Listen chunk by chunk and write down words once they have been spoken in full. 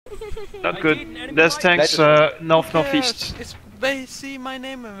Not good. There's tanks northeast. It's, they see my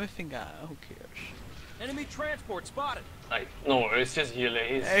name and they think, ah, who cares? Enemy transport spotted. Like, no, it's just Healy.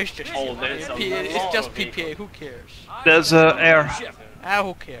 It's just it's just PPA, who cares? There's air. Ah,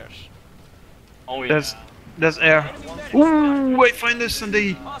 who cares? Oh yeah. There's air. Ooh, wait, find us,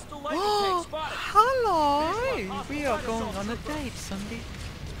 Sandy. Oh, hello! We are going on a date, Sandy.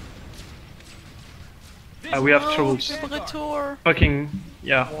 We have troubles. Tour. Fucking,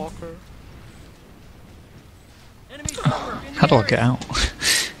 yeah. Walker. How do I get out?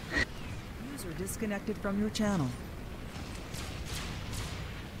 User disconnected from your channel.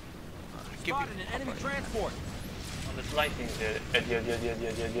 Spotted an enemy transport. On the lightning,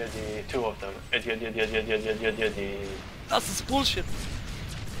 the two of them. That's this bullshit.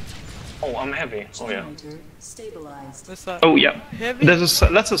 Oh, I'm heavy. Oh yeah. Stabilized. Oh yeah. Heavy? There's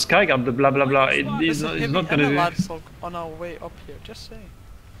that's a sky guard, the blah blah blah. It's not gonna do. On our way up here, just saying.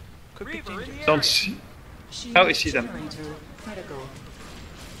 Could be dangerous. Don't see. Oh, I see them.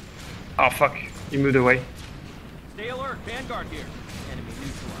 Oh fuck, you moved away. Stay alert, Vanguard here. Enemy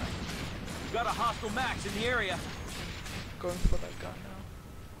neutralized. We've got a hostile max in the area. Going for that guy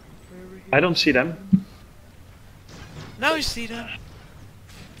now. I don't see them. Now you see them.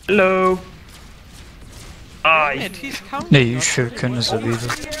 Hello. Ah, He's counting. Nee, you sure can as a weaver.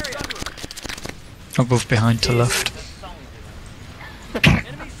 Above, behind, to left.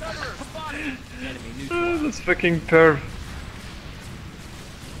 Enemy settler spotted. Enemy neutralized. that's fucking perv.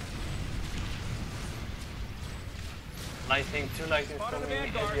 Lightning, two lightning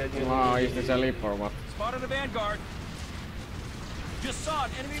coming. Wow, is this a leap or what? Spotted a Vanguard. Just saw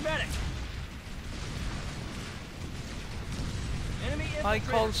an enemy medic. Enemy I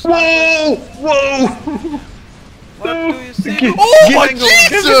call. Whoa! Whoa! What do you see? Give, Oh give my angle,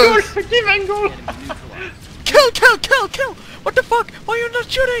 Jesus! Give angle! Kill! What the fuck? Why are you not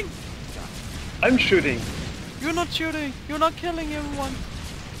shooting? I'm shooting. You're not shooting. You're not killing everyone.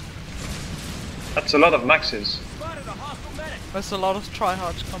 That's a lot of maxes. Spotted a hostile medic. There's a lot of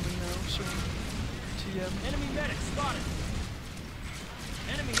tryhards coming now soon. TM. Enemy medic spotted.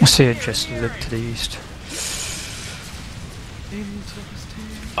 Enemy I see it just a little to the east.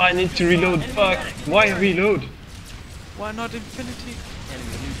 Interesting. I need to reload. Fuck. Why reload? Why not infinity?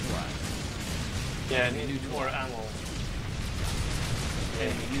 Enemy neutralized. Yeah, I need more ammo.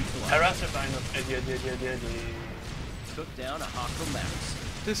 Enemy neutralized. Harasser bind of Took down a hostile max.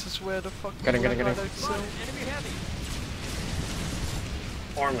 This is where the fuck. Get him. Spotted an enemy heavy.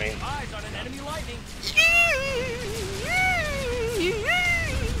 for me. Eyes on an enemy lightning.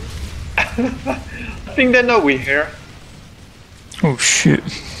 I think they know we're here. Oh shit.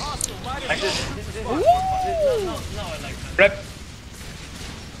 Rep.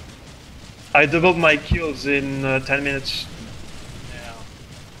 I doubled my kills in 10 minutes. Yeah.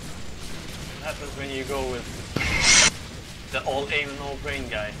 It happens when you go with the all aim no brain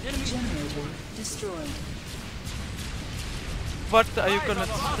guy. Generator destroyed. What are you gonna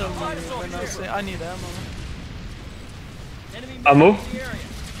tell me when I say I need ammo? Ammo?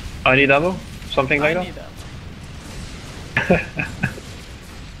 I need ammo? Something like I that? need ammo.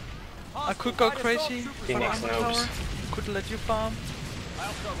 I could go crazy for Phoenix ammo noobs. tower. Could let you farm.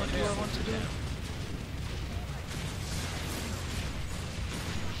 What do I want to do?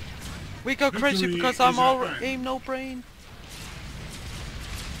 We go crazy because I'm all aim no brain.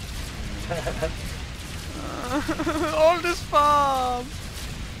 All this farm.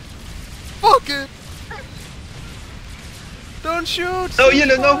 Fuck it. Don't shoot. No,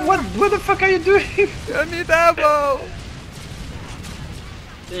 Yellow, no, what the fuck are you doing? I need ammo.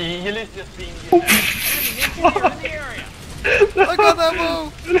 He is just being I got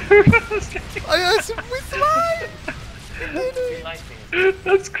ammo. I have some with mine.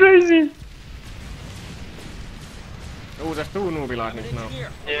 That's crazy. Oh, there's two newbie lightnings now.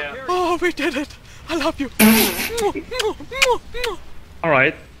 Yeah. Oh, we did it. I love you.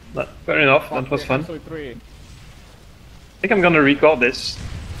 Alright, fair enough, that was fun. Actually three. I think I'm gonna record this.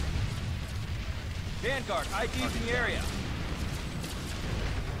 Vanguard, ID's in the area.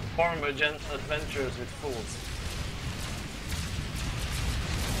 Form adventures with fools.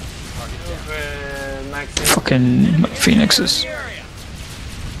 Fucking phoenixes.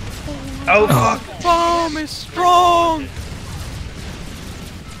 Oh fuck! Bomb is strong.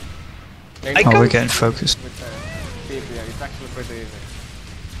 Oh, we're getting focused. With PPA, it's actually pretty easy.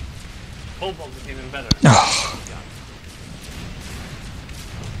 Cobalt is even better. Oh.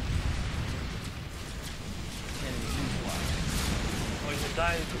 Oh, you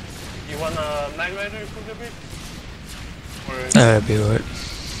died. You want a mag rider for the bit? Be right.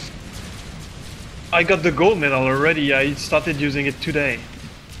 I got the gold medal already, I started using it today.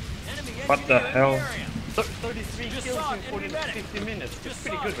 What the hell? 33 kills in 50 minutes. It's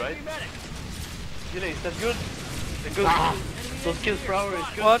pretty good, right? Gilly, is that good? Those kills per hour is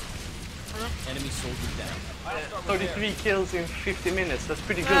good. What? Enemy soldier down. 33 kills in 50 minutes. That's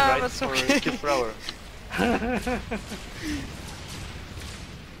pretty good, Ah, right? that's For okay. kills per hour.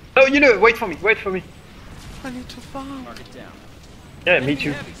 Oh, you know, wait for me, wait for me. I need to farm. Target down. Yeah, me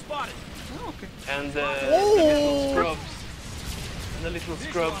too. Heavy spotted. Oh, okay. And the little scrubs. And the little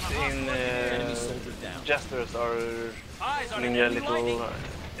scrubs in Enemy soldier down. Jesters are Eyes on doing enemy a little lightning.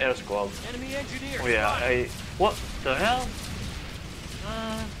 air squad. Enemy engineer. Oh yeah, spotted. what the hell?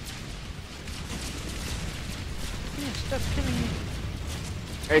 Stop killing me.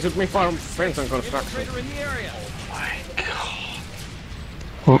 Ei sut me farm Benson Construction. Infiltrator in the area.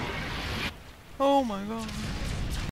 Oh my god.